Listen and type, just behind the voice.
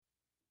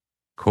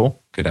Cool.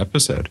 Good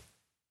episode.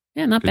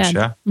 Yeah, not Good bad.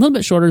 show. A little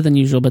bit shorter than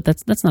usual, but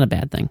that's not a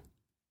bad thing.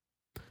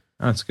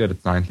 Oh, it's good.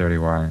 It's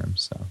 9:30 where I am.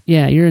 So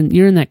Yeah, you're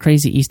in that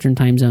crazy Eastern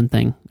time zone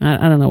thing.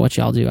 I don't know what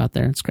y'all do out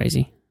there. It's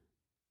crazy.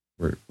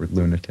 we're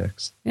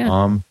lunatics.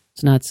 Yeah.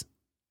 It's nuts.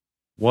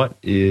 What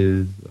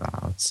is?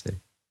 Let's see.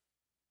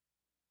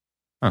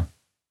 Huh.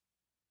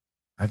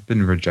 I've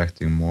been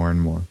rejecting more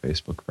and more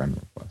Facebook friend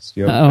requests.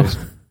 Do you have a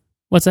Facebook?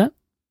 What's that?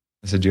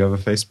 I said, do you have a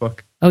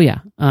Facebook? Oh yeah.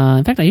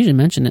 In fact, I usually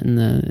mention it in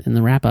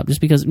the wrap up,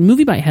 just because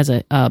MovieBite has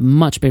a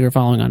much bigger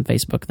following on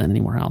Facebook than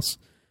anywhere else.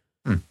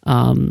 I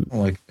don't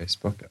like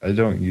Facebook. I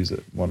don't use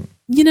it.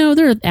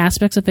 There are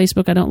aspects of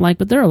Facebook I don't like,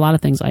 but there are a lot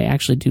of things I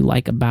actually do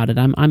like about it.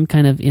 I'm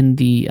kind of in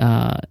the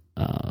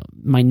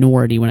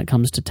minority when it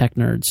comes to tech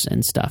nerds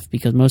and stuff,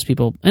 because most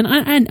people, and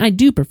I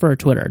do prefer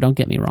Twitter. Don't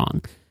get me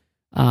wrong,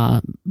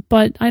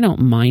 but I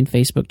don't mind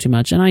Facebook too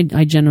much, and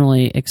I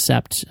generally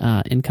accept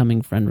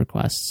incoming friend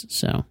requests.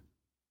 So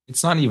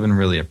it's not even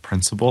really a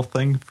principal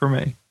thing for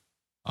me.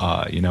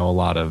 A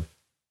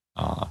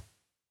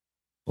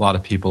lot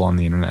of people on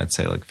the internet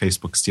say like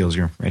Facebook steals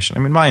your information.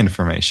 I mean, my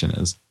information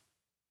is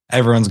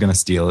everyone's going to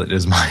steal it.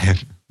 Is my,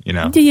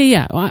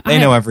 Yeah. Well, they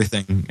know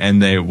everything, and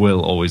they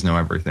will always know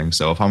everything.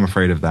 So if I'm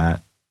afraid of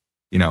that,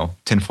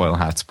 tinfoil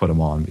hats, put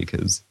them on,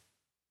 because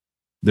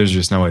there's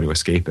just no way to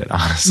escape it.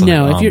 Honestly,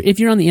 no. If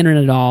you're on the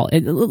internet at all,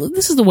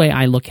 this is the way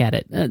I look at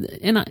it.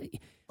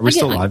 Are we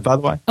still live, by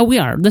the way? Oh, we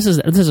are. This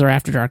is our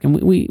After Dark,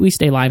 and we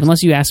stay live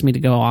unless you ask me to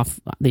go off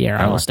the air.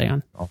 I will stay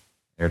on.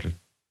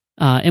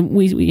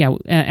 And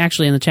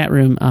actually in the chat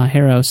room,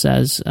 Harrow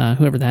says,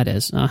 whoever that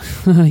is,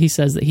 he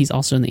says that he's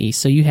also in the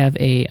East. So you have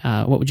a,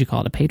 what would you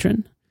call it, a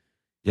patron?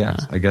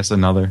 Yes, I guess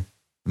another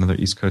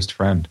East Coast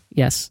friend.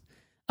 Yes.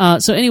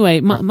 So anyway,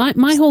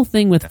 my whole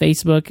thing with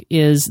Facebook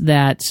is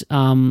that,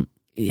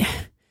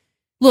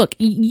 look,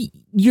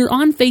 you're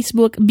on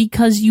Facebook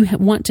because you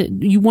want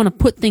to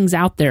put things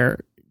out there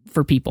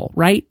for people,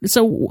 right?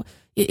 So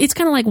it's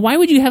kind of like, why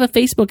would you have a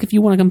Facebook if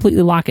you want to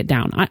completely lock it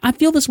down? I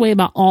feel this way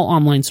about all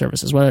online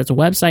services, whether it's a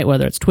website,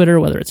 whether it's Twitter,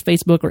 whether it's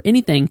Facebook or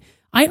anything.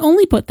 I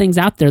only put things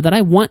out there that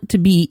I want to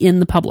be in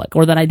the public,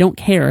 or that I don't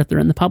care if they're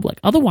in the public.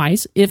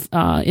 Otherwise, if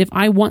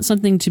I want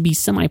something to be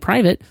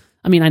semi-private,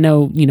 I mean, I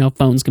know,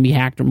 phones can be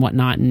hacked and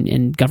whatnot,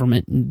 and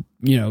government,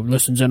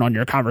 listens in on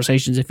your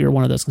conversations if you're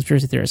one of those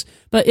conspiracy theorists.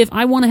 But if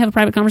I want to have a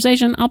private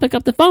conversation, I'll pick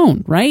up the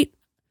phone, right?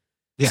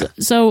 Yeah.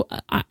 So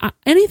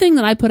anything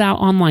that I put out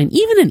online,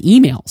 even in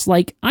emails,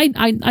 like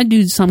I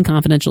do some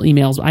confidential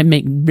emails. I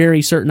make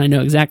very certain I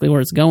know exactly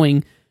where it's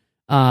going.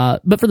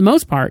 But for the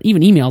most part,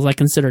 even emails I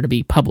consider to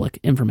be public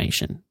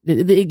information.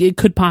 It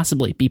could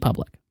possibly be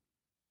public.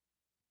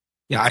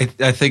 Yeah,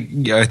 I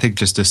think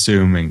just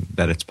assuming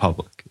that it's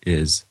public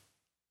is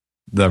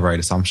the right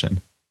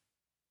assumption.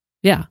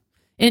 Yeah,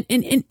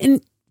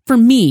 and for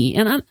me,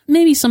 and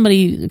maybe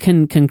somebody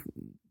can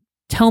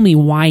tell me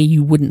why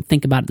you wouldn't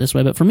think about it this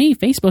way, but for me,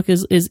 Facebook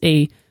is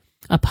a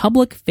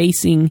public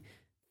facing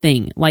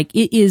thing. Like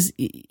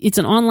it's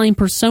an online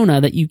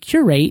persona that you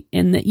curate,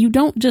 and that you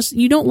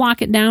don't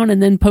lock it down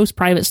and then post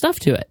private stuff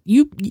to it.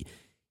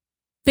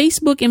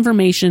 Facebook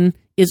information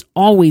is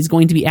always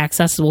going to be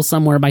accessible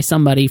somewhere by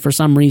somebody for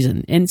some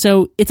reason, and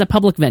so it's a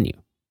public venue.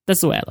 That's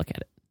the way I look at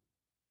it.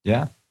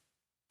 Yeah.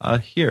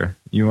 Here,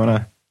 you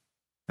wanna?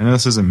 I know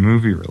this isn't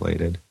movie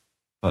related,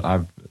 but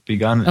I've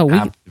begun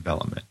app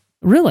development.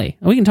 Really?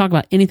 We can talk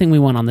about anything we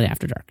want on the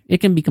After Dark. It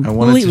can be completely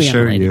I wanted to show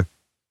unrelated. you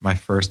my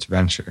first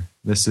venture.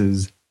 This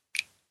is,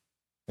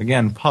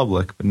 again,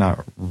 public, but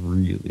not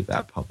really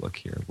that public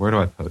here. Where do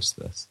I post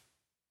this?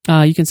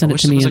 You can send it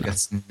to me. It was like a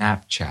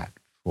Snapchat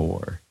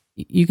for.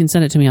 You can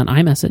send it to me on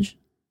iMessage.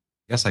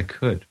 Yes, I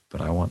could,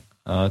 but I want.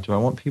 Do I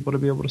want people to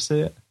be able to see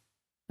it?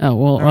 Oh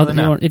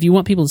well, if you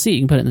want people to see it,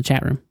 you can put it in the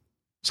chat room.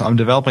 So I'm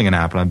developing an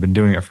app, and I've been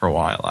doing it for a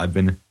while. I've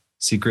been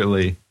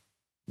secretly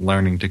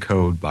learning to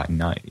code by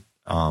night.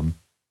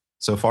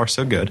 So far,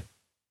 so good.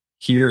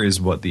 Here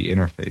is what the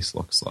interface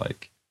looks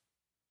like.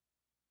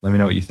 Let me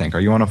know what you think.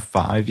 Are you on a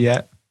 5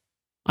 yet?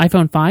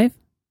 iPhone 5?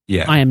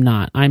 Yeah. I am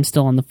not. I'm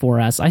still on the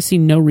 4S. I see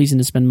no reason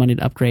to spend money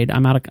to upgrade.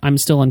 I'm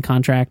still in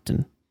contract.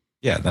 And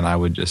yeah, then I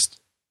would just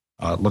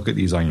look at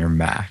these on your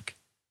Mac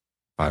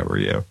if I were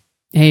you.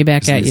 Hey,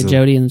 back at you,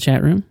 Jody, in the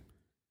chat room.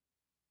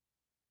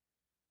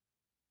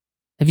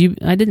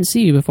 I didn't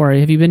see you before.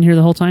 Have you been here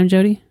the whole time,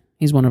 Jody?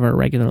 He's one of our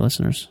regular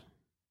listeners.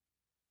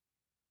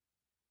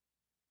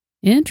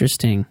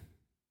 Interesting.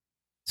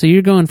 So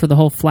you're going for the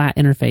whole flat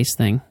interface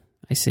thing.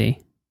 I see.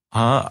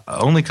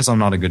 Only because I'm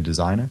not a good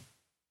designer.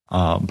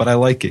 But I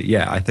like it.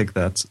 Yeah, I think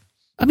that's.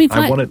 I mean,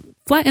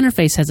 flat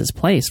interface has its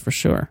place for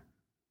sure.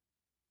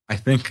 I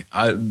think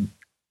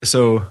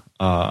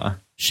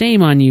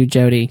Shame on you,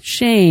 Jody.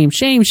 Shame.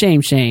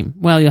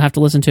 Well, you'll have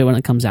to listen to it when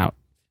it comes out.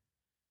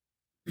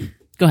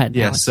 Go ahead.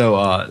 Yeah. Alex.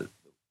 So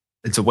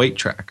it's a weight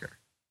tracker.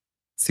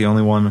 It's the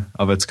only one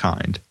of its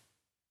kind.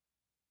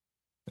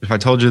 If I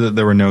told you that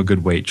there were no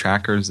good weight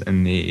trackers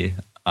in the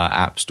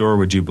App Store,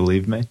 would you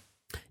believe me?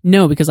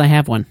 No, because I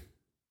have one.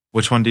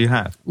 Which one do you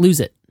have? Lose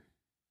It.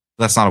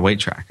 That's not a weight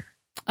tracker.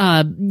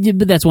 Yeah,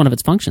 but that's one of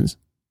its functions.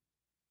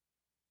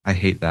 I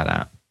hate that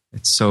app.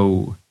 It's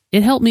so...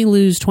 It helped me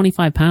lose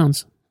 25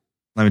 pounds.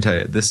 Let me tell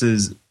you,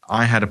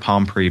 I had a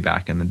Palm Pre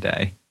back in the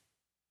day.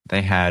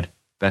 They had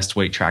best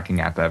weight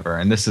tracking app ever,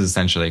 and this is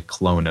essentially a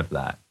clone of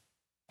that.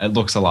 It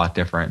looks a lot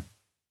different.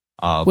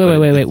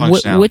 Wait.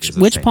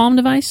 Which Palm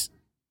device?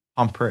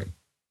 Palm Pre.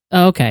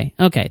 Oh, okay.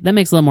 That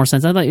makes a little more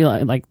sense. I thought you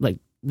like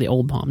the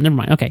old Palm. Never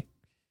mind. Okay.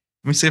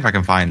 Let me see if I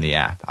can find the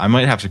app. I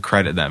might have to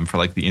credit them for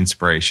like the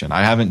inspiration.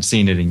 I haven't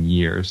seen it in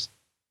years.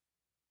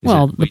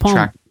 The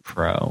Palm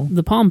Pro.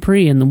 The Palm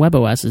Pre and the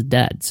WebOS is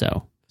dead,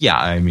 so. Yeah,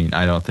 I mean,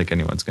 I don't think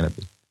anyone's going to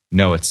be.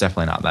 No, it's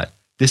definitely not that.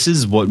 This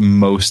is what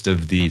most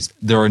of these,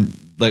 there are,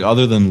 like,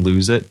 other than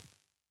Lose It,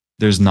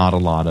 there's not a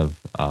lot of,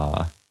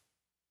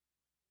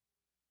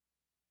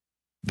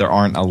 there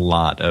aren't a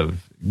lot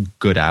of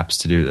good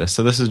apps to do this.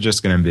 So this is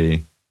just going to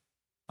be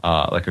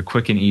like a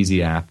quick and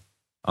easy app.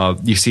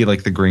 You see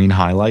like the green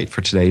highlight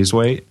for today's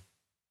weight?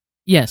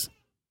 Yes.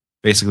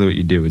 Basically what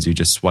you do is you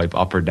just swipe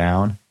up or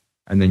down,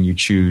 and then you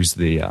choose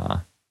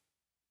the,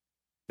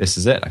 this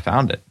is it. I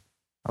found it.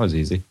 That was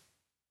easy.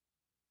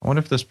 I wonder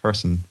if this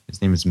person,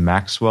 his name is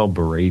Maxwell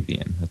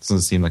Baravian. That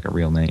doesn't seem like a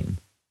real name.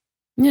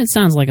 Yeah, it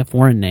sounds like a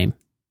foreign name.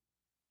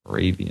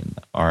 Baravian.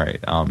 All right.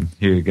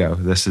 Here you go.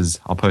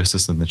 I'll post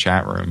this in the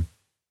chat room.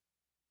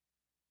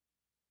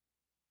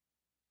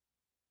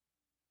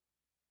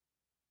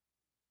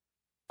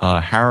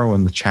 Harrow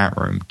in the chat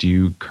room. Do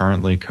you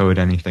currently code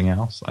anything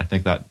else? I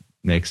think that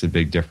makes a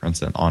big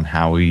difference on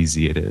how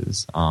easy it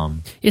is.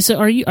 So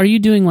are you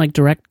doing like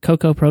direct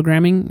Cocoa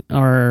programming,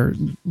 or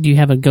do you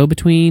have a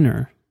go-between,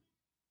 or?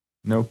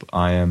 Nope,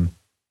 I am.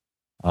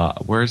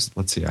 Let's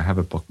see, I have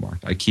it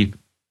bookmarked. I keep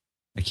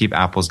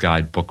Apple's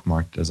Guide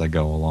bookmarked as I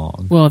go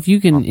along. Well, if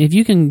you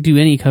can do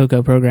any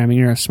Cocoa programming,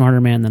 you're a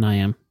smarter man than I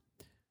am.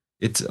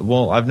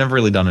 I've never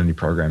really done any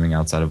programming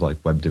outside of like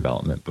web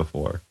development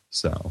before,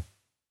 so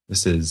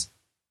this is,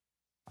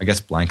 I guess,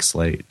 blank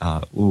slate.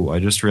 I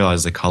just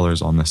realized the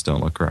colors on this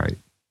don't look right.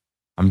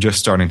 I'm just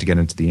starting to get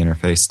into the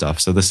interface stuff,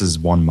 so this is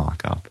one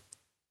mock-up.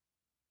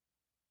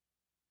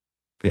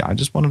 But yeah, I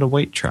just wanted a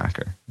weight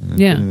tracker. And it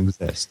didn't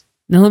exist.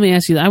 Now let me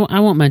ask you, I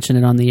won't mention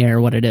it on the air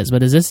what it is,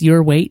 but is this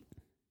your weight?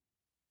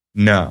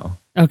 No.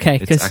 Okay.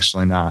 It's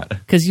actually not.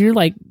 Because you're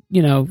like, I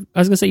was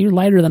going to say you're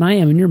lighter than I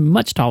am, and you're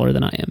much taller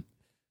than I am.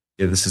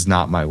 Yeah, this is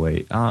not my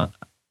weight.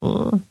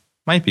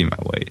 Might be my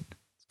weight.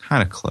 It's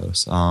kind of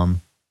close.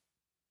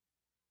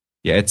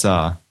 Yeah, it's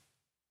I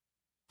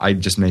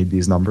just made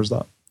these numbers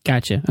up.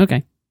 Gotcha.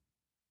 Okay.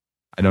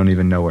 I don't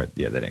even know where.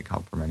 Yeah, they didn't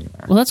come from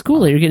anywhere. Well, that's cool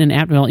that you're getting an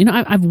app development.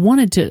 I've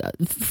wanted to.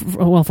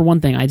 For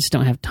one thing, I just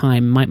don't have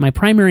time. My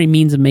primary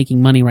means of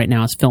making money right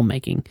now is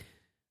filmmaking.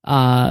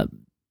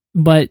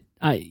 But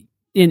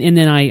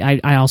then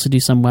I also do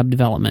some web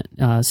development,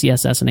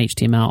 CSS and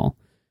HTML.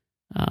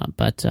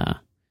 But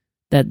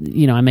that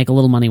I make a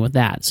little money with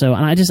that. So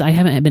I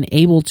haven't been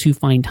able to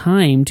find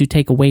time to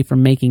take away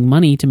from making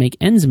money to make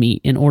ends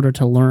meet in order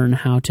to learn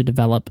how to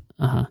develop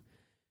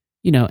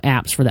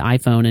apps for the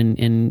iPhone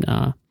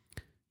and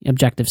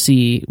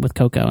Objective-C with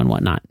Cocoa and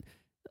whatnot.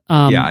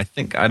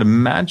 I'd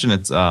imagine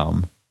it's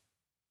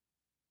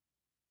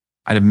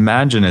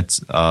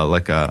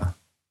like a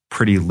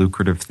pretty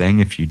lucrative thing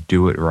if you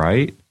do it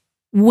right.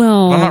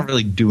 Well, but I'm not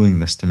really doing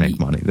this to make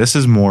money. This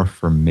is more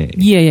for me.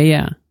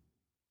 Yeah. I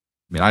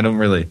mean, I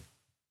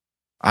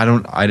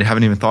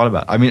haven't even thought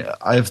about it. I mean,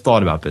 I've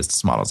thought about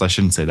business models. I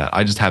shouldn't say that.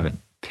 I just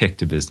haven't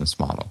picked a business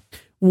model.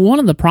 One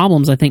of the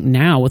problems I think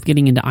now with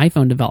getting into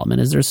iPhone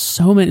development is there's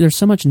so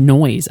much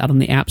noise out on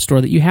the App Store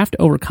that you have to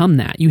overcome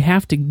that. You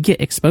have to get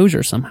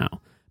exposure somehow.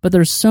 But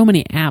there's so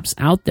many apps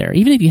out there.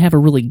 Even if you have a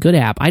really good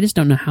app, I just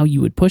don't know how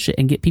you would push it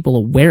and get people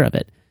aware of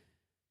it.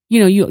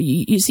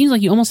 It seems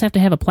like you almost have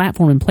to have a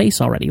platform in place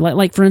already.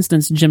 Like for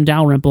instance, Jim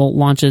Dalrymple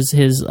launches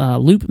his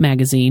Loop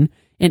magazine,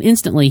 and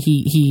instantly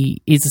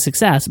he is a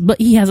success. But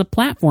he has a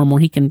platform where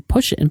he can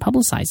push it and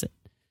publicize it.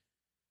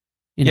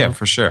 Yeah,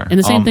 for sure. And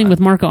the same thing with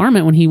Marco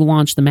Arment when he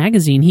launched the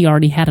magazine. He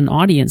already had an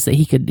audience that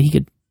he could.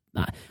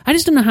 I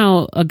just don't know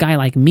how a guy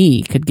like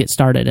me could get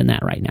started in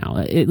that right now.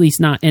 At least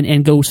not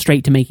and go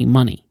straight to making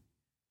money.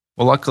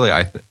 Well, luckily,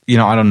 I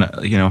don't know.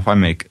 If I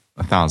make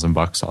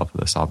 $1,000 off of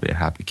this, I'll be a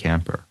happy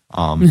camper.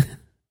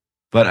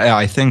 But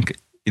I think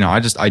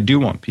I do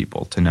want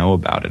people to know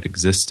about it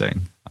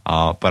existing.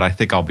 But I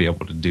think I'll be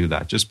able to do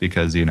that just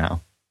because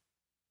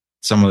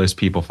some of those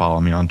people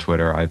follow me on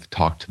Twitter. I've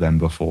talked to them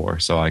before,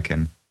 so I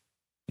can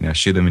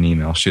shoot them an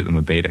email, shoot them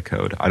a beta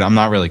code. I'm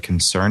not really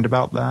concerned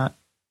about that.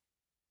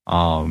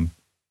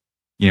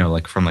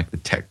 Like from like the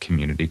tech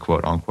community,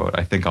 quote unquote.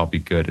 I think I'll be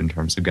good in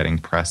terms of getting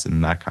press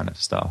and that kind of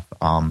stuff.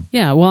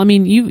 Yeah, well, I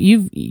mean,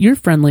 you're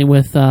friendly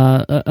with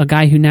a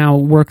guy who now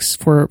works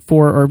for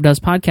or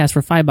does podcasts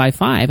for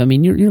 5by5. I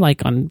mean, you're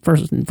like on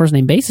first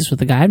name basis with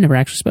the guy. I've never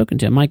actually spoken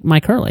to him,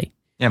 Mike Hurley.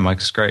 Yeah,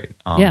 Mike's great.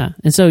 Yeah,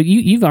 and so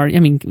you've already.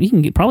 I mean, you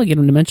can probably get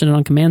him to mention it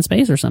on Command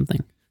Space or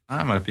something.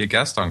 I might be a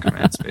guest on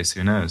Command Space.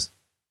 Who knows?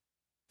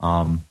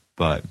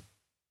 But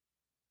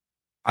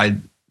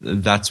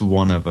that's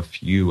one of a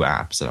few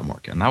apps that I'm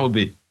working on. That would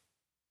be,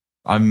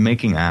 I'm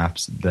making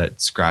apps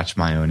that scratch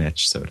my own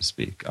itch, so to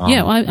speak.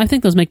 Yeah, well, I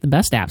think those make the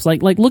best apps.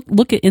 Like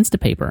look at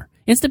Instapaper.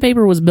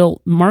 Instapaper was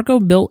built. Marco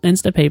built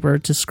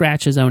Instapaper to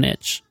scratch his own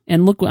itch.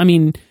 And look, I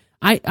mean,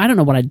 I don't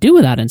know what I'd do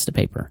without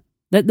Instapaper.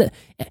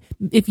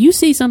 If you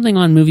see something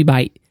on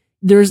MovieByte,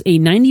 there's a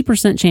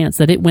 90% chance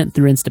that it went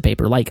through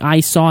Instapaper. Like,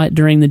 I saw it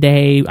during the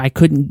day. I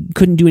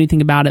couldn't do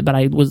anything about it, but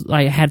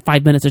I had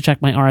 5 minutes to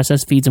check my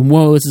RSS feeds, and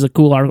whoa, this is a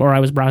cool article. Or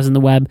I was browsing the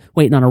web,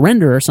 waiting on a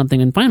render or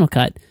something in Final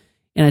Cut,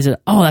 and I said,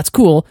 oh, that's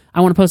cool.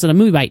 I want to post it on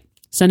MovieByte.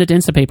 Send it to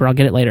Instapaper. I'll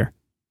get it later.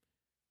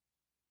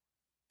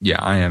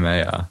 Yeah,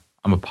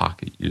 I'm a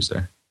Pocket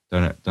user.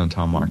 Don't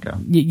tell Marco.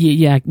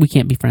 Yeah, we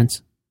can't be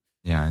friends.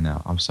 Yeah, I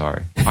know. I'm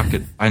sorry.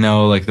 Pocket. I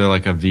know, like, they're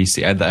like a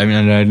VC.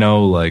 I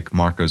know, like,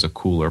 Marco's a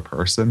cooler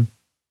person.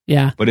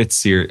 Yeah, but it's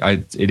serious.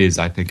 It is,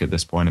 I think, at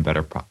this point, a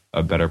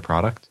better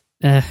product.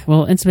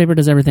 Well, Instapaper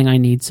does everything I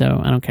need, so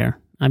I don't care.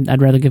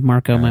 I'd rather give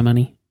Marco my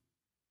money.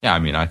 Yeah, I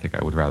mean, I think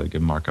I would rather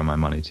give Marco my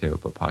money too.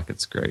 But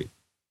Pocket's great.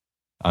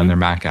 And their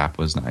Mac app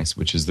was nice,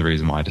 which is the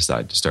reason why I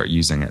decided to start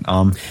using it.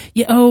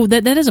 Yeah. Oh,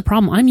 that is a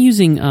problem. I'm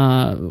using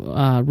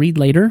Read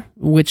Later,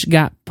 which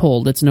got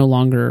pulled. It's no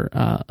longer.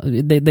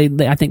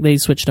 I think they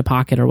switched to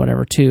Pocket or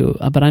whatever too.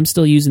 But I'm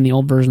still using the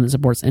old version that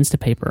supports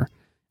Instapaper.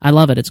 I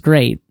love it. It's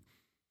great.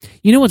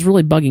 You know what's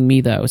really bugging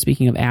me though?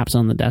 Speaking of apps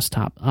on the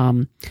desktop,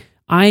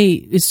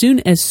 as soon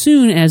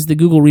as the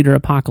Google Reader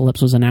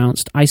Apocalypse was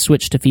announced, I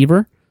switched to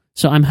Fever.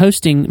 So I'm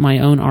hosting my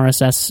own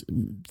RSS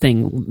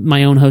thing,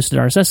 my own hosted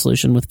RSS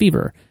solution with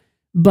Fever.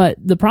 But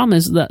the problem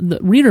is the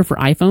Reader for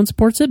iPhone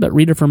supports it, but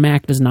Reader for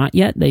Mac does not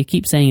yet. They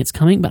keep saying it's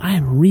coming, but I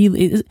am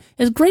really,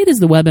 as great as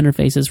the web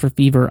interface is for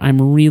Fever,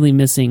 I'm really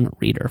missing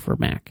Reader for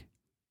Mac.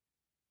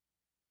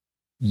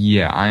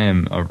 Yeah, I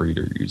am a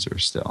Reader user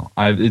still.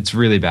 It's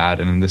really bad,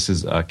 and this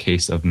is a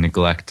case of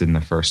neglect in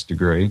the first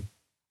degree.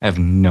 I have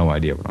no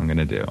idea what I'm going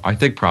to do. I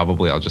think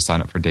probably I'll just sign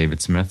up for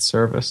David Smith's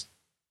service.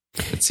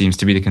 It seems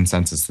to be the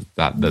consensus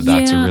that's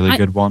a really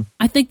good one.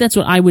 I think that's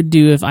what I would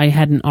do if I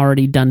hadn't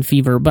already done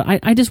Fever, but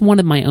I just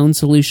wanted my own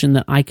solution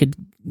that I could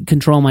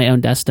control my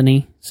own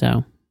destiny.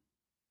 So,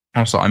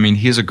 also, I mean,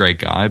 he's a great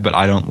guy, but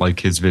I don't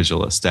like his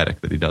visual aesthetic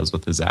that he does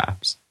with his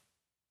apps.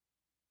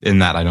 In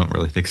that, I don't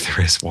really think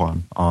there is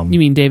one. You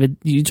mean David?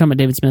 You talking about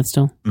David Smith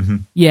still? Mm-hmm.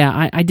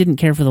 Yeah, I didn't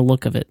care for the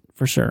look of it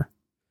for sure.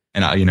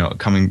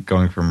 And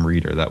going from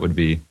Reader, that would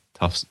be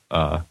tough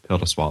pill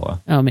to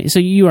swallow. Oh, man. So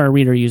you are a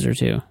Reader user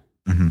too?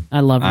 Mm-hmm. I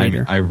love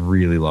Reader. I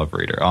really love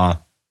Reader.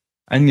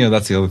 And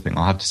that's the other thing.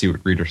 I'll have to see what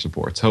Reader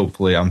supports.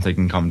 Hopefully, I'm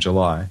thinking come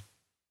July,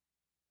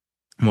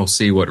 we'll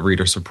see what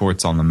Reader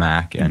supports on the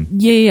Mac.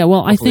 And yeah.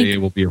 Well, I think it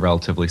will be a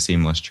relatively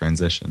seamless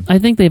transition. I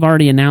think they've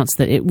already announced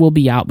that it will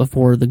be out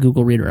before the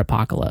Google Reader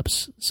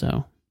Apocalypse.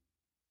 So,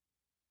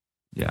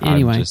 yeah.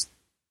 Anyway,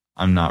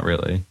 I'm not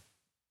really.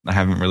 I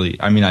haven't really.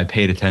 I mean, I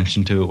paid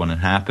attention to it when it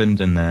happened,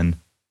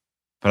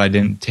 but I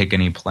didn't take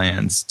any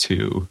plans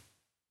to,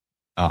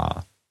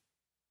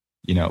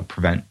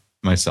 prevent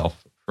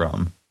myself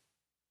from,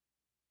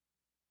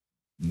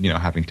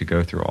 having to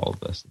go through all of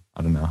this.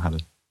 I don't know how to.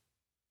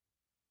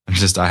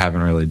 I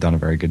haven't really done a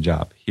very good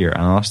job here.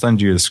 And I'll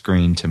send you the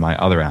screen to my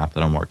other app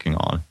that I'm working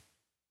on.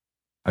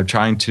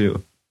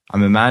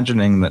 I'm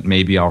imagining that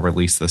maybe I'll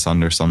release this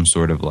under some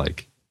sort of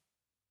like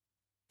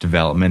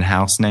development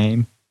house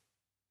name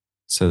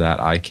so that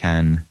I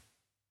can,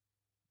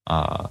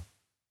 let's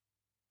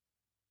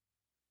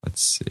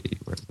see,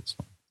 where's this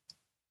one?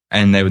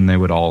 And they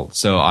would all,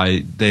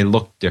 they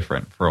looked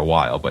different for a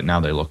while, but now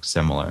they look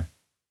similar.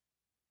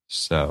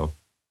 So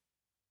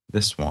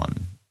this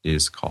one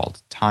is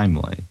called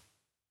Timely.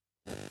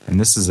 And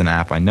this is an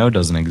app I know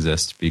doesn't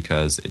exist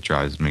because it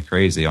drives me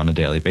crazy on a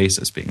daily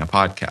basis being a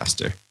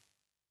podcaster.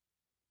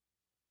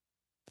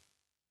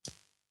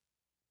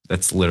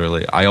 That's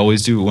literally, I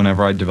always do,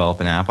 whenever I develop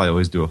an app, I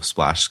always do a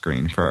splash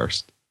screen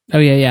first. Oh,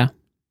 yeah.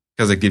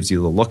 Because it gives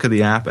you the look of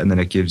the app, and then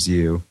it gives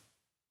you,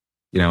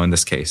 in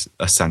this case,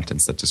 a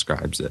sentence that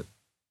describes it.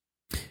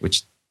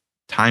 Which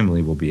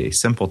Timely will be a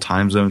simple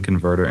time zone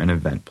converter and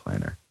event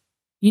planner.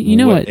 You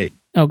know what?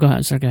 Oh, go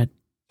ahead. Sorry, go ahead.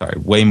 Sorry,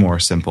 way more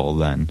simple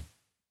than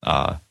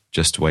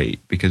Just Wait,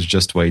 because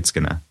Just Wait's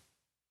going to,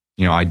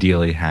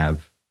 ideally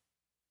have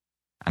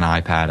an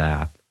iPad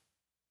app,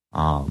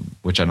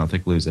 which I don't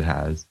think Lose It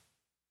has.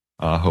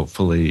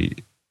 Hopefully,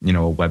 a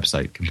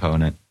website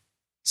component,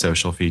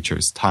 social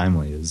features.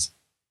 Timely is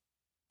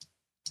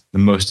the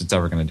most it's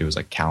ever going to do is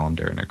like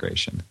calendar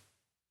integration.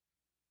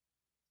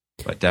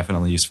 But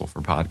definitely useful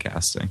for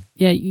podcasting.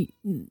 Yeah, you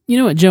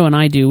know what Joe and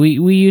I do?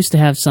 We used to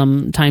have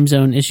some time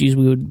zone issues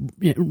we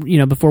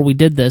would, before we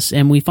did this.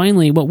 And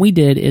what we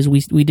did is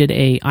we did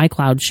a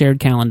iCloud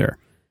shared calendar.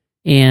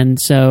 And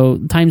so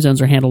time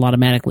zones are handled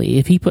automatically.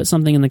 If he puts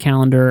something in the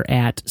calendar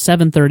at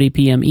 7:30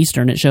 p.m.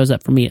 Eastern, it shows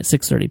up for me at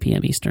 6:30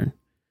 p.m. Eastern.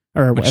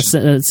 Or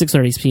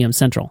 6:30 p.m.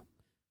 Central.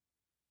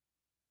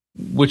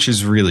 Which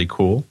is really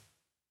cool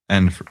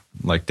and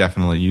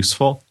definitely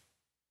useful.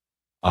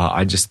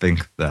 I just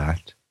think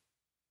that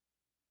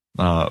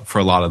for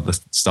a lot of the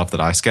stuff that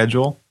I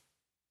schedule,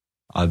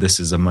 this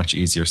is a much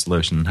easier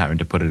solution than having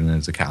to put it in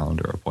as a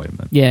calendar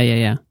appointment.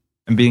 Yeah.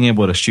 and being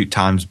able to shoot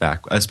times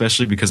back,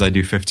 especially because I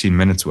do 15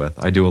 minutes with.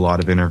 I do a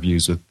lot of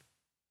interviews with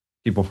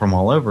people from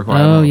all over who I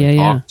haven't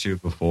talked to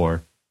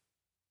before.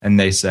 And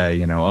they say,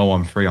 you know, oh,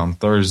 I'm free on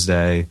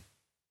Thursday.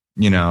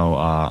 You know,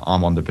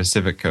 I'm on the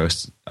Pacific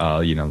Coast,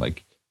 you know,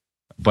 like,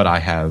 but I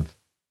have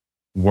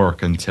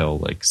work until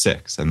like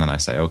 6. And then I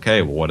say,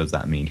 okay, well, what does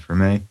that mean for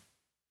me?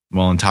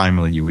 Well, in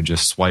Timely, you would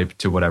just swipe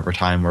to whatever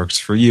time works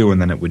for you,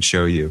 and then it would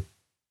show you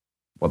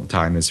what the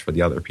time is for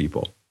the other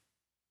people.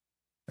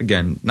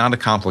 Again, not a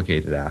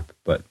complicated app,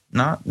 but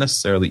not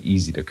necessarily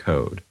easy to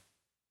code.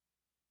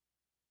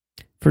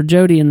 For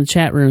Jody in the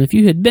chat room, if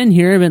you had been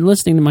here, been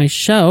listening to my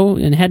show,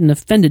 and hadn't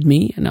offended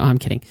me, no, I'm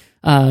kidding.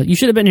 You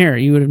should have been here.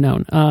 You would have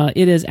known.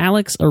 It is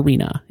Alex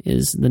Arena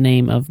is the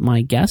name of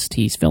my guest.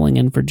 He's filling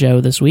in for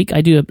Joe this week. I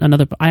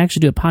actually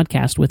do a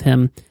podcast with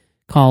him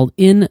called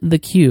In the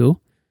Queue.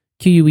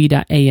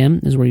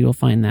 QUE.am is where you will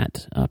find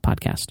that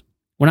podcast.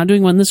 We're not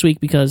doing one this week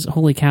because,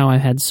 holy cow,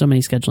 I've had so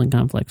many scheduling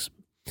conflicts.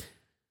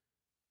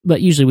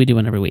 But usually we do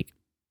one every week.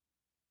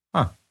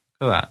 Huh.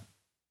 Look at that.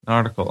 An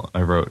article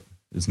I wrote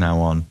is now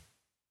on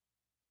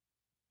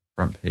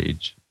front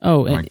page.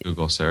 Oh, my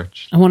Google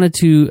search. I wanted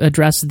to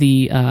address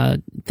the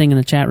thing in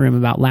the chat room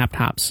about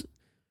laptops.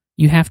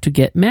 You have to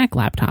get Mac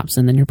laptops,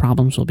 and then your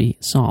problems will be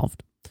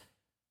solved.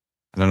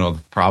 I don't know what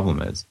the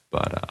problem is,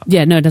 but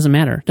yeah, no, it doesn't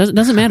matter.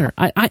 Doesn't matter.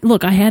 I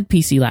look, I had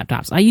PC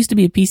laptops. I used to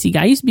be a PC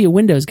guy. I used to be a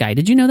Windows guy.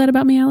 Did you know that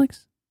about me,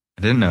 Alex?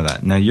 I didn't know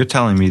that. Now you're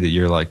telling me that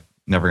you're like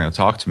never going to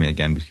talk to me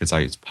again because I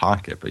use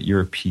Pocket, but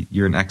you're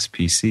an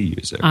ex-PC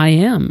user. I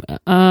am.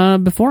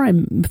 Before I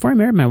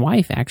married my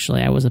wife,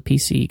 actually, I was a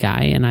PC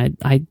guy, and I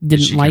didn't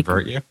Did she like.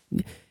 Convert you?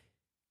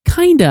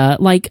 Kinda.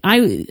 Like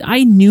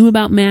I knew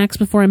about Macs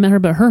before I met her,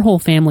 but her whole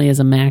family is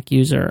a Mac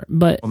user.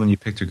 But well, then you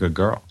picked a good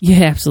girl.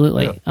 Yeah,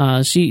 absolutely.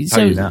 Yeah. So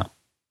you know.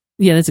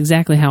 Yeah, that's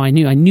exactly how I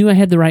knew. I knew I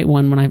had the right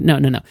one when I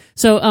no.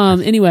 So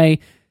anyway,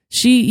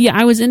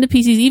 I was into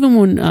PCs even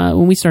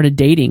when we started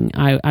dating.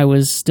 I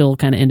was still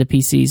kind of into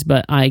PCs,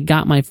 but I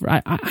got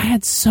I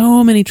had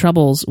so many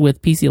troubles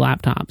with PC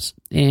laptops,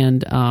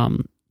 and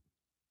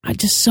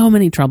so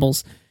many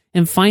troubles.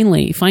 And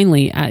finally,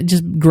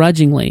 just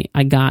grudgingly,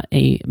 I got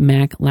a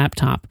Mac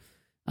laptop.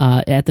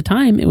 At the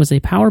time, it was a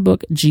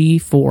PowerBook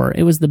G4.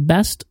 It was the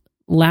best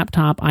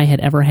laptop I had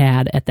ever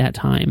had at that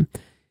time.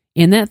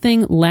 And that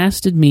thing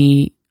lasted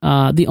me.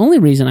 The only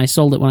reason I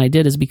sold it when I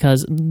did is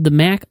because the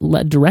Mac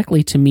led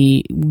directly to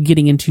me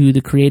getting into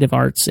the creative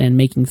arts and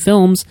making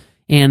films.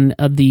 And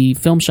the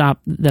film shop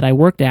that I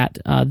worked at,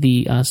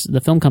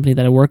 the film company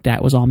that I worked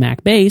at, was all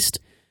Mac based.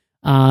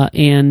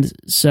 And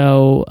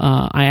so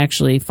I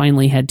actually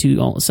finally had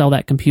to sell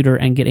that computer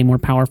and get a more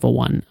powerful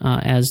one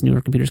as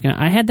newer computers came out.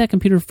 I had that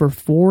computer for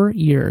 4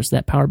 years,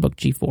 that PowerBook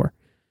G4.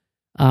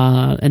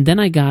 And then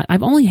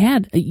I've only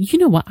had, you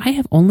know what? I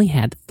have only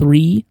had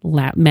 3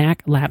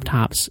 Mac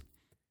laptops,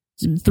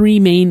 3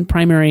 main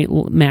primary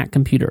Mac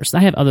computers.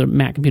 I have other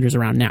Mac computers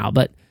around now,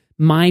 but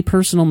my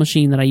personal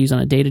machine that I use on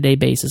a day-to-day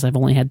basis, I've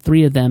only had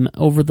 3 of them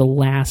over the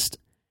last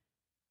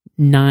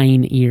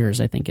 9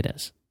 years, I think it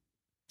is.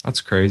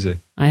 That's crazy.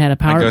 I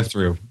go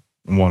through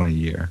one a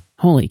year.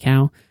 Holy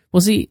cow.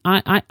 Well, see,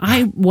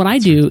 what I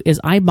do is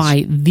I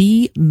buy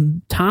the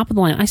top of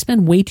the line. I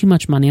spend way too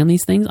much money on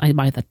these things. I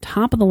buy the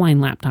top of the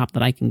line laptop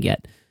that I can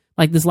get.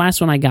 Like this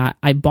last one I got,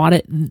 I bought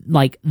it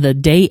like the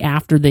day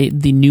after the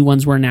new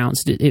ones were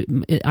announced.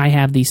 I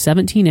have the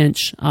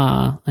 17-inch,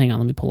 hang on,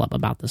 let me pull up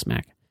about this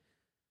Mac.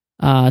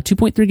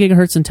 2.3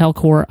 gigahertz Intel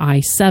Core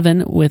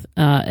i7 with,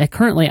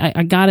 currently,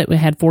 I got it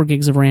had 4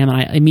 gigs of RAM, and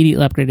I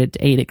immediately upgraded it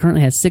to 8. It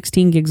currently has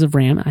 16 gigs of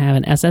RAM. I have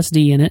an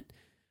SSD in it.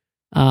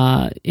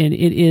 And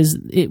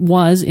it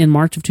was in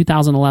March of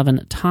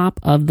 2011 top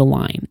of the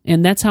line.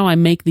 And that's how I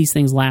make these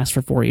things last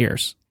for 4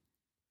 years.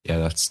 Yeah,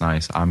 that's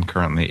nice. I'm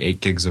currently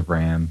 8 gigs of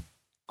RAM,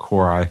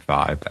 Core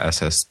i5,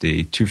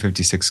 SSD,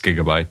 256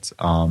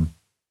 gigabytes,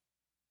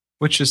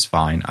 which is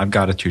fine. I've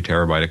got a 2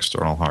 terabyte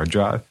external hard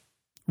drive.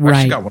 I've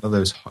actually got one of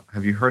those.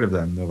 Have you heard of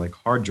them? They're like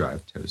hard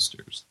drive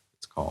toasters,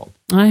 it's called.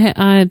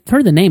 I've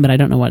heard the name, but I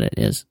don't know what it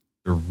is.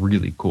 They're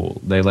really cool.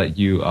 They let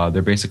you,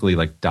 they're basically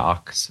like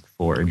docks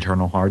for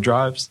internal hard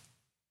drives.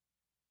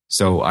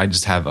 So I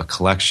just have a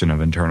collection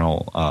of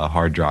internal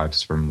hard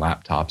drives from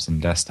laptops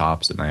and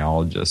desktops, and they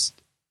all just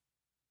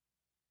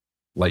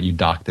let you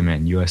dock them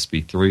in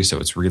USB 3, so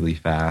it's really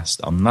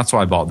fast. That's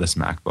why I bought this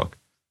MacBook.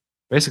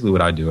 Basically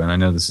what I do, and I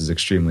know this is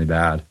extremely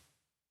bad,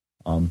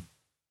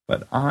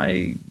 but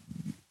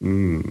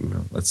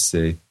let's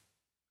see.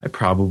 I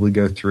probably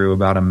go through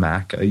about a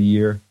Mac a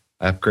year.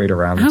 I upgrade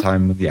around the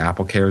time the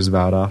Apple Care is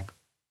about up.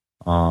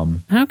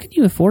 How can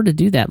you afford to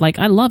do that? Like,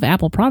 I love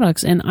Apple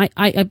products, and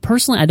I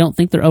personally, I don't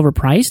think they're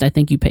overpriced. I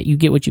think you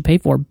get what you pay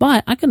for,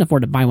 but I couldn't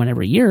afford to buy one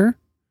every year.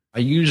 I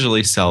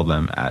usually sell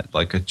them at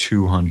like a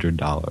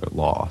 $200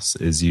 loss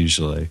is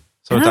usually.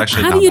 So it's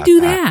actually how do you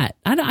do that?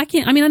 I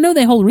can't. I mean, I know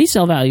they hold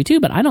resale value too,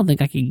 but I don't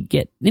think I could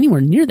get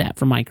anywhere near that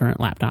for my current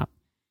laptop.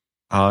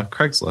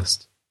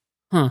 Craigslist.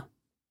 Huh.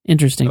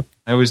 Interesting.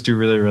 I always do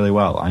really, really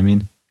well. I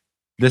mean,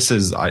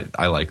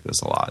 I like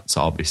this a lot,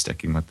 so I'll be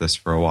sticking with this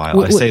for a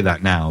while. I say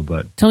that now,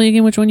 but tell me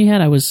again which one you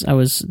had. I was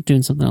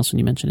doing something else when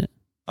you mentioned it.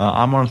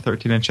 I'm on a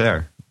 13-inch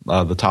Air,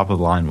 the top of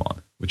the line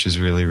one, which is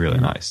really, really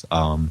nice.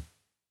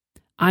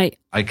 I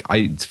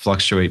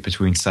fluctuate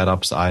between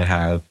setups.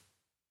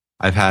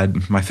 I've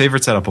had my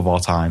favorite setup of all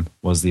time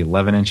was the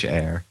 11-inch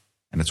Air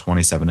and a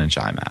 27-inch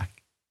iMac.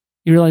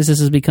 You realize this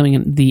is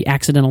becoming the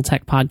Accidental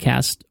Tech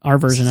Podcast, our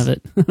version of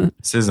it.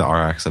 This is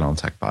our Accidental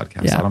Tech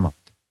Podcast. Yeah. I don't know.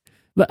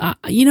 But I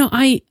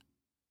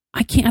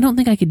can't. I don't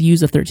think I could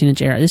use a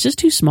 13-inch Air. It's just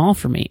too small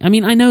for me. I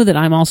mean, I know that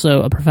I'm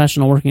also a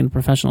professional working in a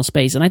professional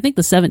space, and I think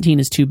the 17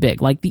 is too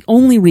big. Like the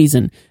only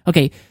reason,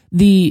 okay,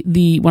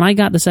 when I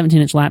got the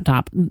 17-inch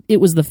laptop, it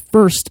was the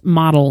first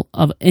model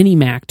of any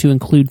Mac to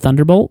include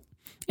Thunderbolt,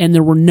 and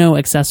there were no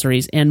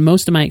accessories. And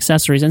most of my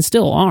accessories, and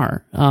still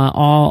are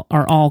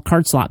all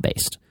card slot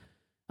based.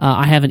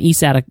 I have an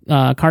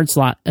eSATA card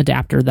slot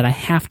adapter that I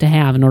have to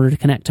have in order to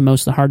connect to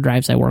most of the hard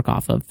drives I work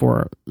off of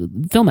for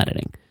film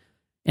editing.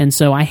 And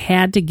so I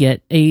had to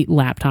get a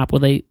laptop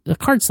with a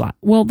card slot.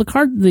 Well,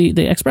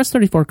 the Express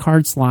 34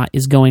 card slot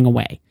is going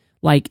away.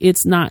 Like,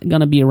 it's not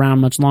going to be around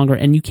much longer,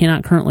 and you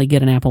cannot currently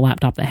get an Apple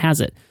laptop that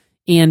has it.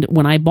 And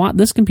when I bought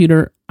this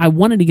computer, I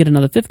wanted to get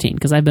another 15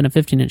 because I've been a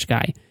 15-inch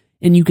guy.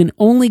 And you can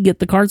only get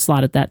the card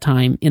slot at that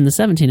time in the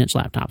 17-inch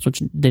laptops,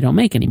 which they don't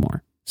make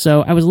anymore.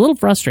 So I was a little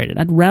frustrated.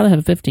 I'd rather have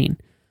a 15.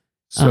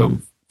 So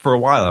for a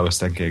while, I was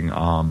thinking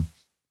I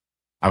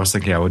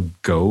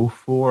would go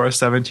for a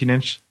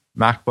 17-inch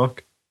MacBook.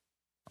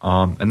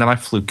 And then I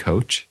flew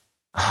coach,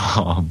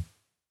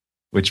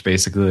 which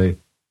basically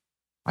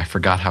I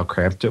forgot how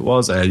cramped it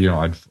was.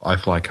 I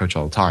fly coach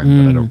all the time,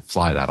 but I don't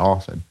fly that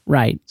often.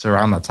 Right. So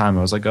around that time,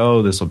 I was like,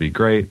 oh, this will be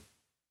great.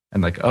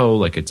 And like, oh,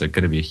 like it's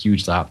going to be a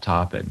huge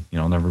laptop, and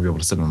I'll never be able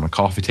to sit on a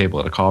coffee table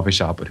at a coffee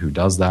shop, but who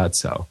does that?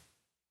 So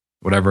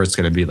whatever, it's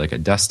going to be like a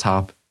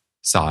desktop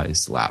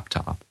sized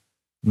laptop.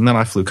 And then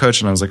I flew coach,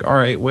 and I was like, all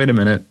right, wait a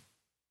minute.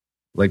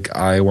 Like,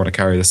 I want to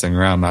carry this thing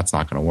around. That's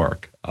not going to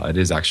work. It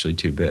is actually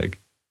too big.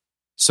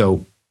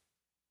 So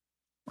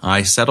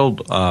I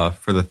settled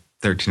for the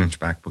 13-inch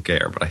MacBook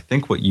Air, but I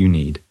think what you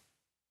need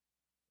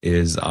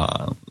is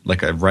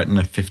like a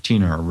Retina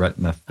 15 or a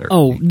Retina 13.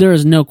 Oh, there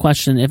is no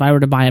question. If I were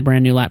to buy a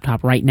brand new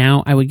laptop right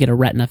now, I would get a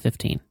Retina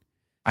 15.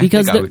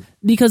 Because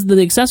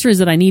the accessories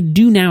that I need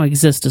do now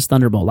exist as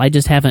Thunderbolt. I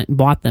just haven't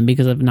bought them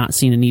because I've not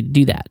seen a need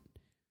to do that.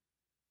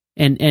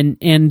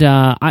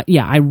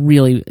 I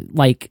really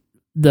like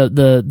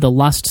the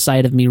lust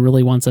side of me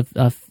really wants a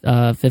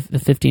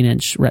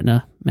 15-inch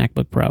Retina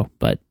MacBook Pro,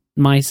 but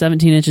my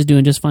 17-inch is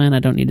doing just fine. I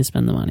don't need to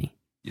spend the money.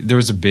 There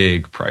was a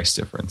big price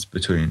difference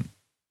between.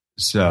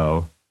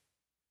 So,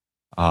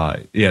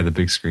 the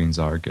big screens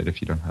are good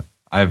if you don't have.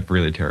 I have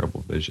really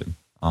terrible vision.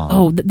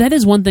 That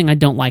is one thing I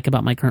don't like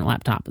about my current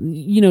laptop.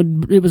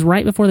 It was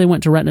right before they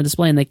went to Retina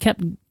display, and they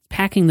kept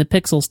packing the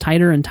pixels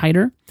tighter and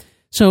tighter.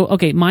 So,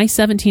 okay, my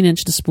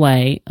 17-inch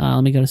display,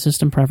 let me go to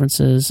System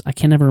Preferences. I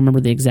can never remember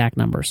the exact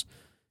numbers.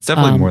 It's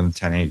definitely more than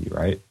 1080,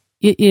 right?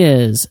 It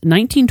is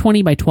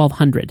 1920 by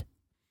 1200.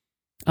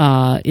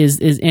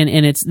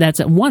 That's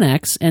at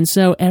 1x, and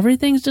so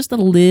everything's just a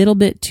little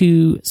bit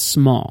too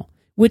small.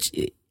 Which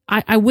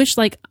I wish,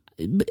 like,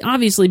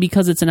 obviously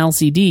because it's an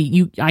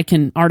LCD, I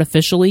can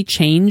artificially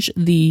change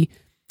the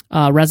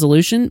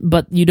resolution,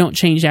 but you don't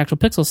change the actual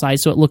pixel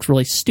size, so it looks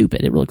really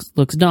stupid. It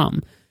looks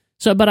dumb.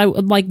 So, but I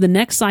like the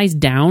next size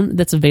down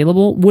that's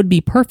available would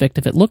be perfect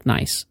if it looked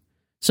nice.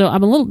 So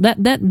I'm a little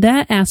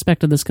that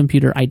aspect of this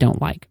computer I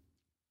don't like.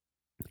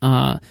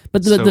 But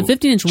the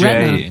 15-inch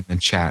Retina in the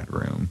chat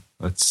room.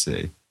 Let's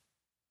see,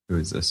 who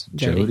is this?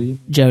 Jody,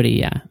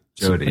 yeah.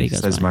 Jody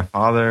says, my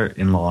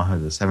father-in-law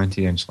has a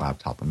 17-inch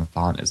laptop and the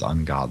font is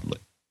ungodly.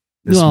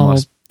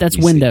 That's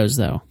Windows,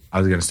 though. I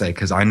was going to say,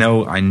 because I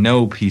know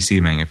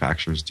PC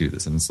manufacturers do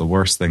this, and it's the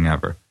worst thing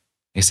ever.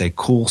 They say,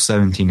 cool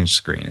 17-inch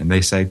screen.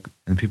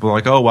 And people are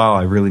like, oh, wow,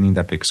 I really need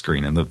that big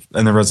screen. And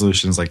the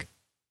resolution is like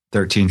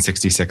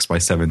 1366 by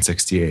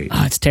 768.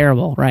 Oh, it's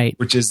terrible, right?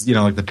 Which is,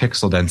 like the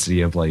pixel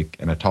density of like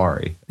an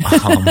Atari.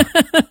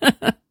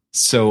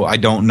 So I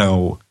don't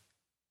know.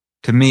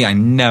 To me, I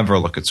never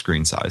look at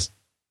screen size.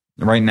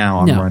 Right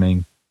now, I'm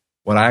running.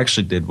 What I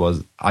actually did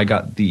was I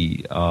got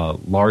the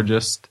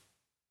largest,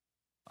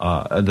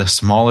 the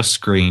smallest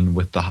screen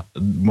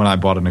when I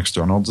bought an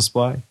external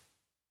display.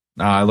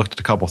 I looked at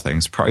a couple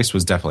things. Price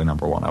was definitely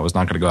number one. I was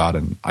not going to go out,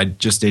 and I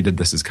just stated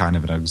this as kind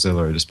of an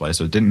auxiliary display,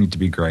 so it didn't need to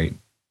be great.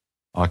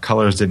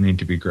 Colors didn't need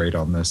to be great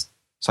on this.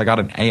 So I got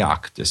an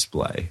AOC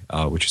display,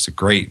 which is a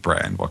great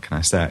brand. What can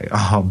I say?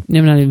 I'm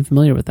not even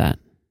familiar with that.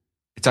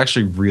 It's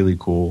actually really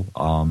cool,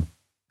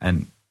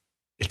 and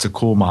it's a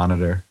cool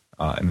monitor,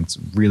 and it's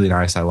really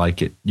nice. I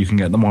like it. You can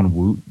get them on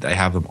Woot. They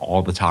have them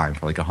all the time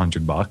for like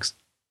 $100.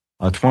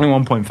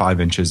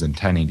 21.5 inches and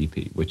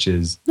 1080p, which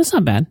is that's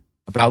not bad.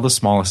 About the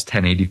smallest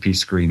 1080p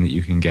screen that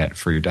you can get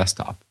for your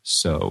desktop.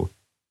 So,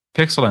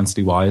 pixel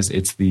density wise,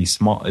 it's the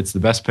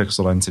best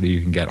pixel density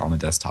you can get on a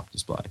desktop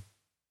display.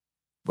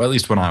 Well, at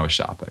least when I was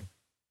shopping.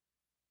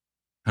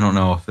 I don't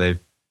know if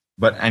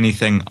but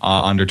anything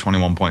under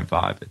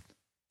 21.5,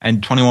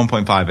 And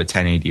 21.5 at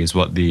 1080 is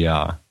what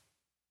the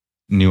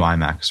new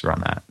iMacs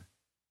run at.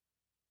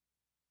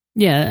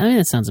 Yeah, I mean,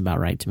 that sounds about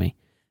right to me.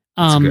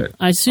 Good.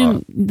 I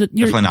assume that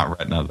definitely not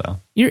Retina though.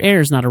 Your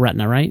Air is not a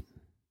Retina, right?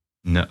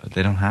 No,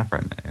 they don't have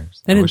Retina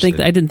Airs. I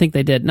didn't think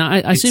they did. Now,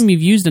 I assume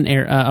you've used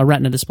a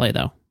Retina display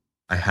though.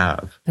 I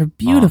have. They're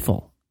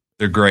beautiful.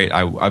 They're great.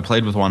 I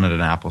played with one at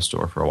an Apple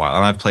store for a while,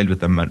 and I've played with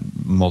them at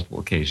multiple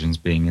occasions,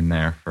 being in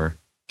there for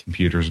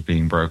computers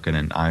being broken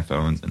and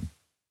iPhones and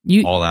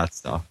all that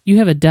stuff. You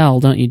have a Dell,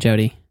 don't you,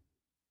 Jody?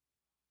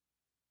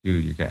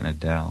 Dude, you're getting a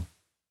Dell.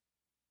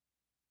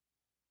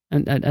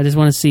 And I just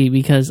want to see,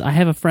 because I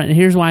have a friend.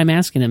 Here's why I'm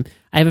asking him.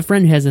 I have a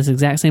friend who has this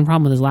exact same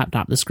problem with his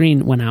laptop. The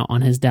screen went out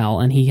on his Dell,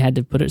 and he had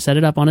to set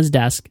it up on his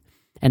desk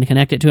and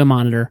connect it to a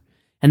monitor.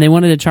 And they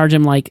wanted to charge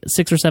him like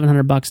 $600 or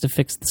 $700 to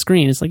fix the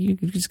screen. It's like, you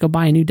could just go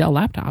buy a new Dell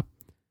laptop.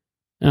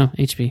 Oh,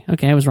 HP.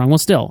 Okay, I was wrong. Well,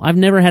 still, I've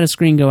never had a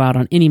screen go out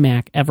on any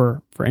Mac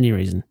ever for any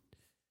reason.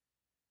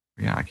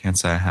 Yeah, I can't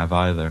say I have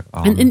either.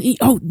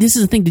 This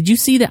is the thing. Did you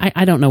see that?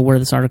 I don't know where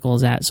this article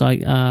is at. So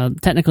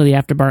technically,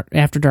 the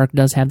After Dark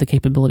does have the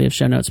capability of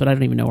show notes, but I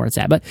don't even know where it's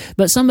at.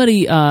 But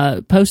somebody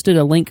posted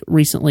a link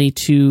recently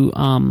to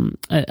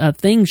a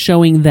thing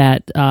showing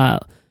that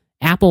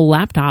Apple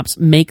laptops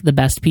make the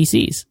best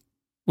PCs.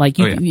 Like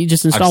you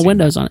just install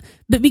Windows on it.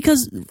 But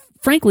because,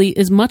 frankly,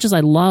 as much as I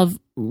love,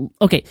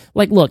 look,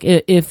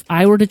 if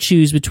I were to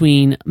choose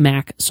between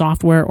Mac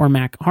software or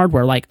Mac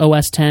hardware, like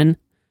OS 10.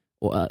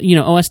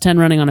 OS 10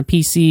 running on a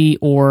PC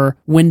or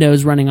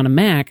Windows running on a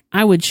Mac,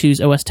 I would choose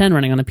OS 10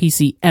 running on a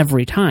PC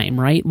every time,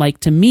 right? Like,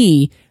 to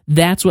me,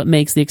 that's what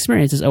makes the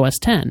experience is OS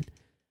 10.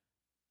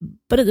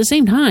 But at the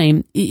same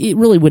time, it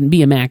really wouldn't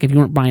be a Mac if you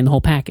weren't buying the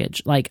whole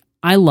package. Like,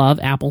 I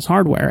love Apple's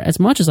hardware as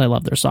much as I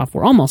love their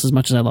software, almost as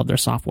much as I love their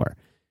software.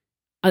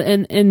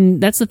 And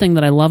that's the thing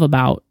that I love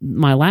about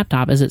my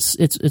laptop is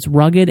it's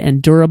rugged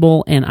and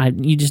durable,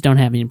 and you just don't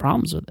have any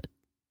problems with it.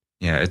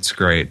 Yeah, it's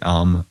great.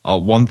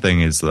 One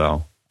thing is,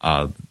 though,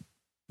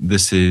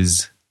 this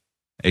is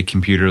a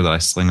computer that I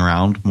sling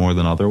around more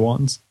than other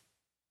ones,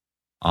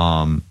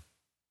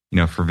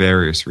 for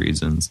various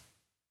reasons.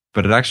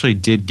 But it actually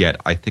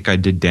I think I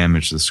did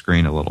damage the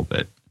screen a little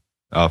bit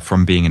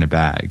from being in a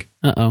bag.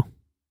 Uh-oh.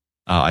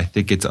 I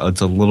think it's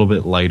a little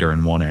bit lighter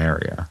in one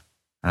area,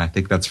 and I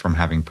think that's from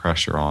having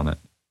pressure on it.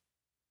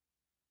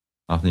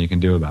 Nothing you can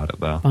do about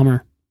it, though.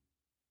 Bummer.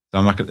 So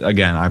I'm not gonna,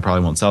 again, I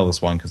probably won't sell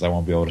this one because I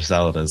won't be able to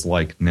sell it as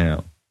like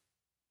new,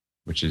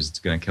 which is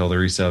going to kill the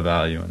resale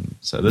value. And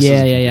so this is what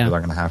I'm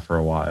going to have for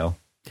a while.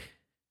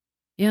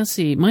 Yeah,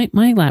 see, my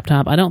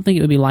laptop, I don't think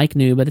it would be like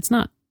new, but it's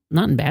not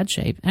in bad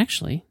shape,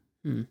 actually.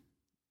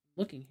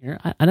 Looking here,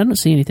 I don't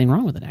see anything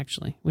wrong with it,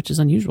 actually, which is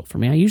unusual for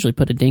me. I usually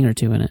put a ding or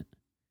two in it.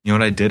 You know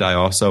what I did? I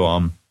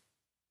also,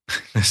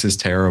 this is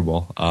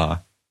terrible.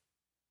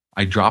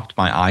 I dropped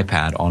my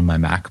iPad on my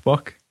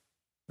MacBook,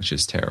 which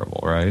is terrible,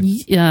 right?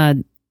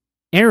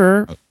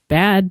 Error.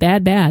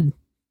 Bad.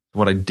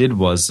 What I did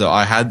was, so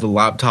I had the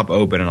laptop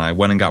open and I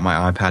went and got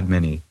my iPad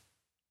mini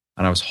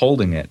and I was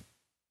holding it.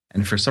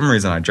 And for some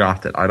reason I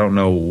dropped it. I don't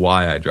know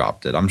why I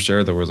dropped it. I'm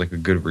sure there was like a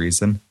good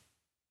reason.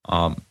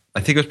 I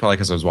think it was probably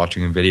because I was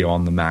watching a video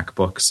on the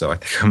MacBook. So I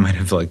think I might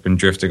have like been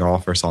drifting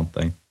off or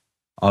something.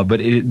 But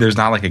there's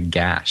not like a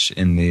gash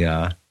in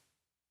the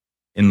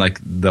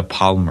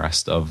palm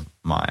rest of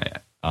my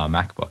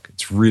MacBook.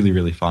 It's really,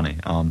 really funny.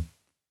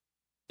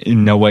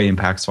 In no way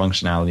impacts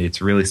functionality.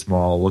 It's really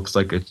small. Looks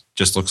like it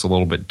just looks a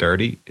little bit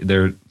dirty.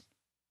 There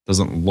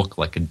doesn't look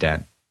like a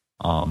dent,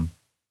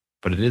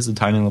 but it is a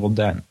tiny little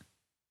dent.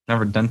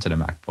 Never dented a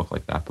MacBook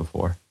like that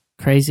before.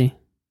 Crazy.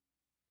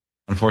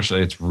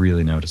 Unfortunately, it's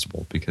really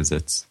noticeable because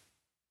it's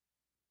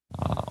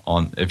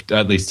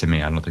at least to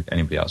me. I don't think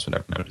anybody else would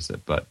ever notice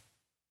it. But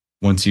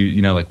once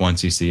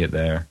once you see it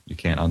there, you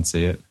can't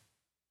unsee it.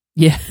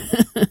 Yeah.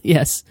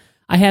 Yes.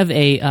 I have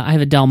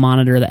a Dell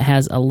monitor that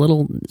has a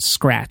little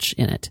scratch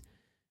in it,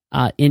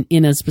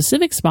 in a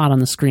specific spot on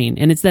the screen,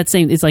 and it's that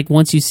same. It's like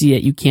once you see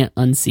it, you can't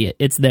unsee it.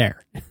 It's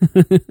there.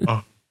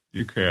 Oh,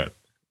 you can't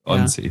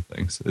unsee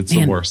things. It's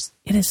the worst.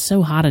 It is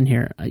so hot in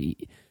here.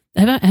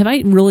 Have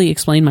I really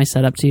explained my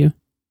setup to you?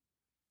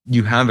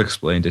 You have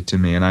explained it to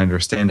me, and I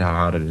understand how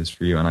hot it is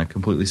for you, and I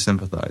completely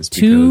sympathize.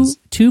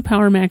 Two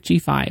Power Mac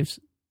G5s,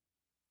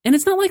 and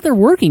it's not like they're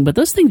working, but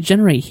those things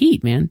generate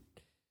heat, man.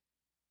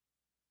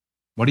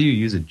 What do you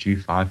use a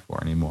G5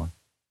 for anymore?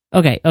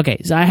 Okay,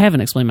 so I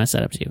haven't explained my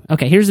setup to you.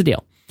 Okay, here's the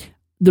deal.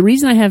 The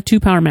reason I have two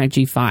Power Mac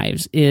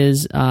G5s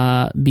is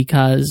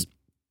because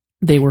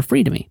they were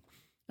free to me.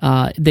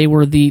 They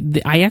were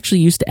I actually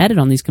used to edit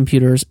on these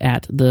computers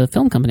at the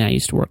film company I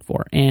used to work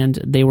for, and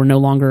they were no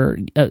longer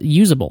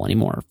usable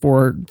anymore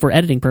for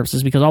editing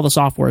purposes because all the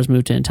software has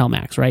moved to Intel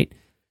Macs, right?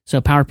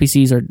 So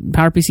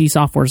PowerPC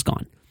software is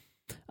gone.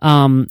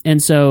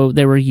 And so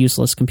they were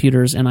useless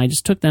computers, and I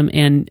just took them.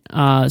 And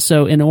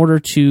so in order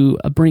to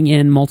bring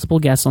in multiple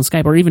guests on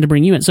Skype, or even to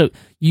bring you in, so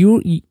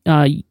you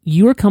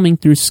are coming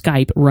through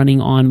Skype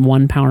running on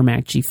one Power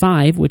Mac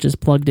G5, which is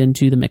plugged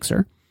into the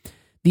mixer.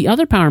 The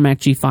other Power Mac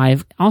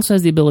G5 also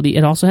has the ability.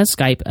 It also has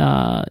Skype.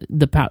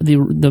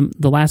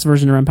 The last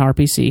version to run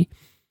PowerPC,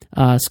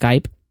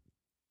 Skype,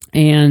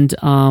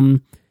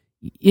 and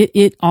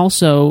it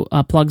also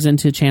plugs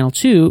into Channel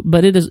 2.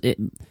 But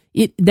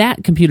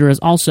that computer is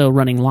also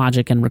running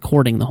Logic and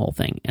recording the whole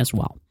thing as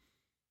well.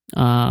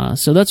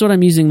 So that's what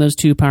I'm using those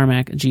two Power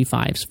Mac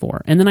G5s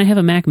for. And then I have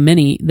a Mac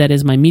Mini that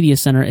is my media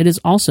center. It is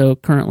also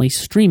currently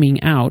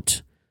streaming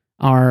out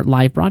our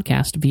live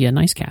broadcast via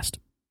Nicecast.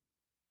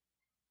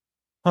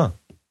 Huh.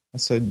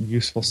 That's a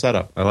useful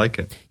setup. I like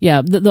it.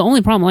 Yeah, the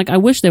only problem, like, I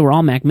wish they were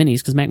all Mac Minis,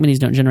 because Mac Minis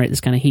don't generate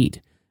this kind of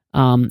heat.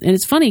 And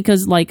it's funny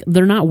because, like,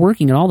 they're not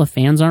working at all. The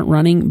fans aren't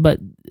running, but,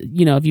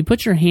 you know, if you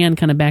put your hand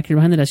kind of back here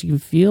behind the desk, you can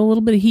feel a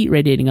little bit of heat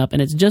radiating up,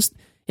 and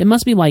it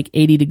must be like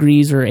 80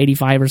 degrees or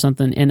 85 or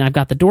something, and I've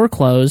got the door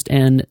closed,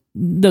 and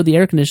though the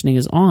air conditioning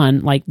is on,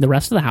 like, the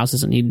rest of the house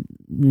doesn't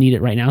need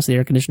it right now, so the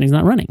air conditioning is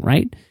not running,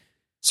 right?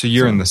 So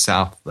you're in the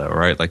South, though,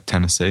 right? Like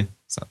Tennessee?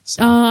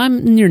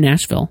 I'm near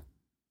Nashville.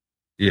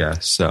 Yeah,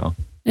 so...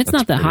 It's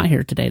not that hot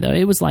here today, though.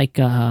 It was like,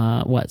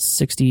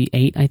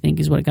 68, I think,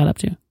 is what it got up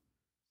to.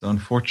 So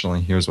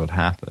unfortunately, here's what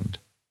happened.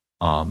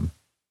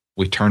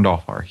 We turned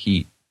off our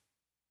heat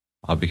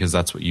because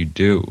that's what you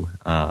do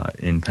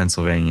in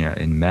Pennsylvania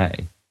in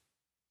May.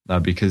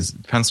 Because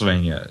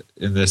Pennsylvania,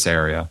 in this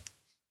area,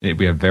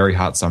 we have very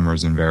hot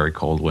summers and very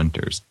cold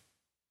winters.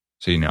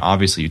 So, you know,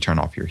 obviously you turn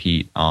off your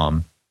heat.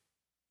 But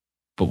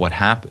what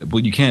happened?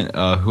 Well, you can't,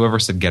 whoever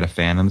said get a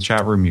fan in the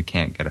chat room, you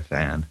can't get a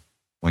fan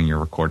when you're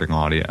recording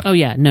audio. Oh,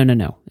 yeah.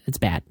 No. It's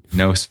bad.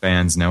 No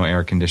fans, no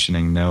air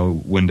conditioning,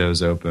 no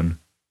windows open.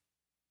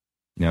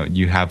 You know,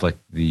 you have like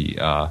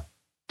the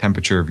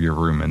temperature of your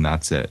room, and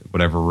that's it.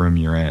 Whatever room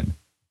you're in,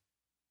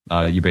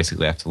 you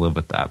basically have to live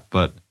with that.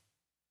 But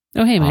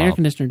oh, hey, my air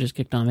conditioner just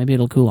kicked on. Maybe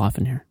it'll cool off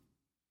in here.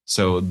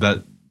 So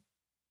that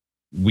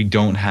we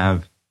don't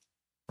have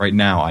right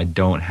now. I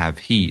don't have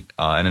heat,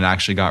 and it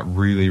actually got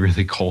really,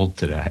 really cold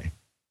today.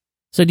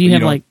 So do you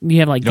have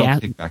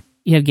gas?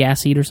 You have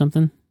gas heat or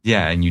something?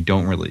 Yeah, and you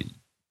don't really.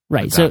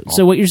 Right. So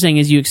what you're saying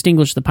is you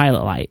extinguish the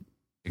pilot light.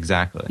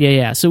 Exactly.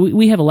 Yeah. So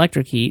we have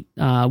electric heat,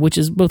 which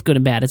is both good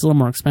and bad. It's a little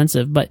more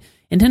expensive, but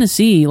in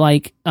Tennessee,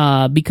 like,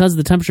 because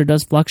the temperature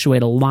does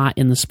fluctuate a lot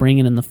in the spring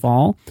and in the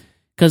fall,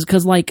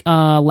 because like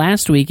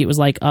last week it was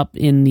like up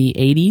in the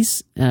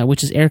 80s,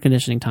 which is air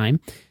conditioning time,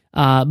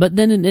 but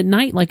then at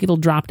night, like, it'll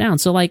drop down.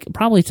 So like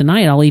probably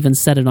tonight I'll even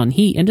set it on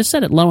heat and just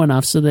set it low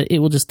enough so that it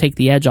will just take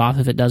the edge off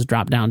if it does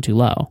drop down too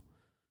low.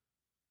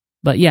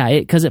 But yeah,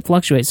 because it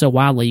fluctuates so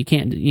wildly, you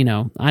can't, you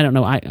know, I don't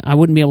know. I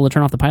wouldn't be able to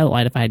turn off the pilot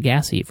light if I had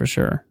gas heat for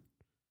sure.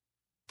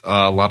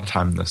 A lot of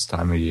time this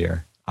time of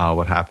year,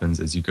 what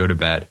happens is you go to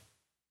bed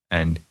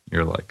and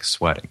you're like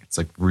sweating. It's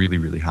like really,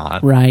 really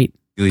hot. Right.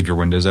 You leave your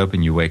windows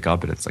open, you wake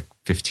up and it's like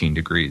 15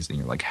 degrees and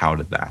you're like, how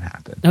did that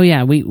happen? Oh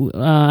yeah, we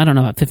I don't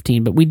know about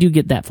 15, but we do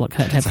get that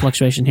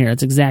fluctuation here.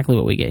 It's exactly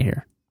what we get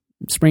here.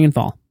 Spring and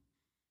fall.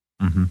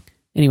 Mm-hmm.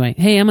 Anyway,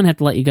 hey, I'm going to have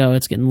to let you go.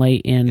 It's getting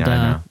late, and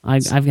I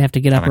have to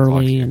get up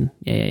early. And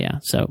yeah.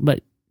 So,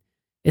 but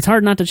it's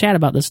hard not to chat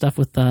about this stuff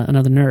with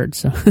another nerd.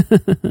 So,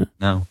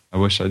 no, I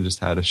wish I just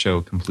had a show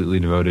completely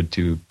devoted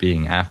to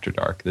being after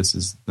dark. This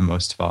is the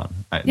most fun.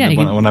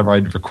 Whenever I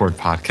record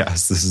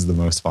podcasts, this is the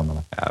most fun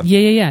that I have.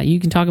 Yeah. You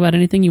can talk about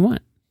anything you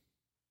want.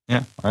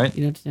 Yeah. All right.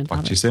 You don't have to stand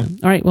talk to you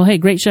soon. All right. Well, hey,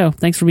 great show.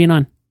 Thanks for being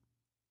on.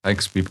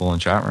 Thanks, people in the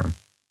chat room.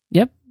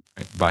 Yep.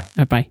 All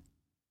right, bye.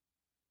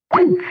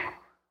 Bye.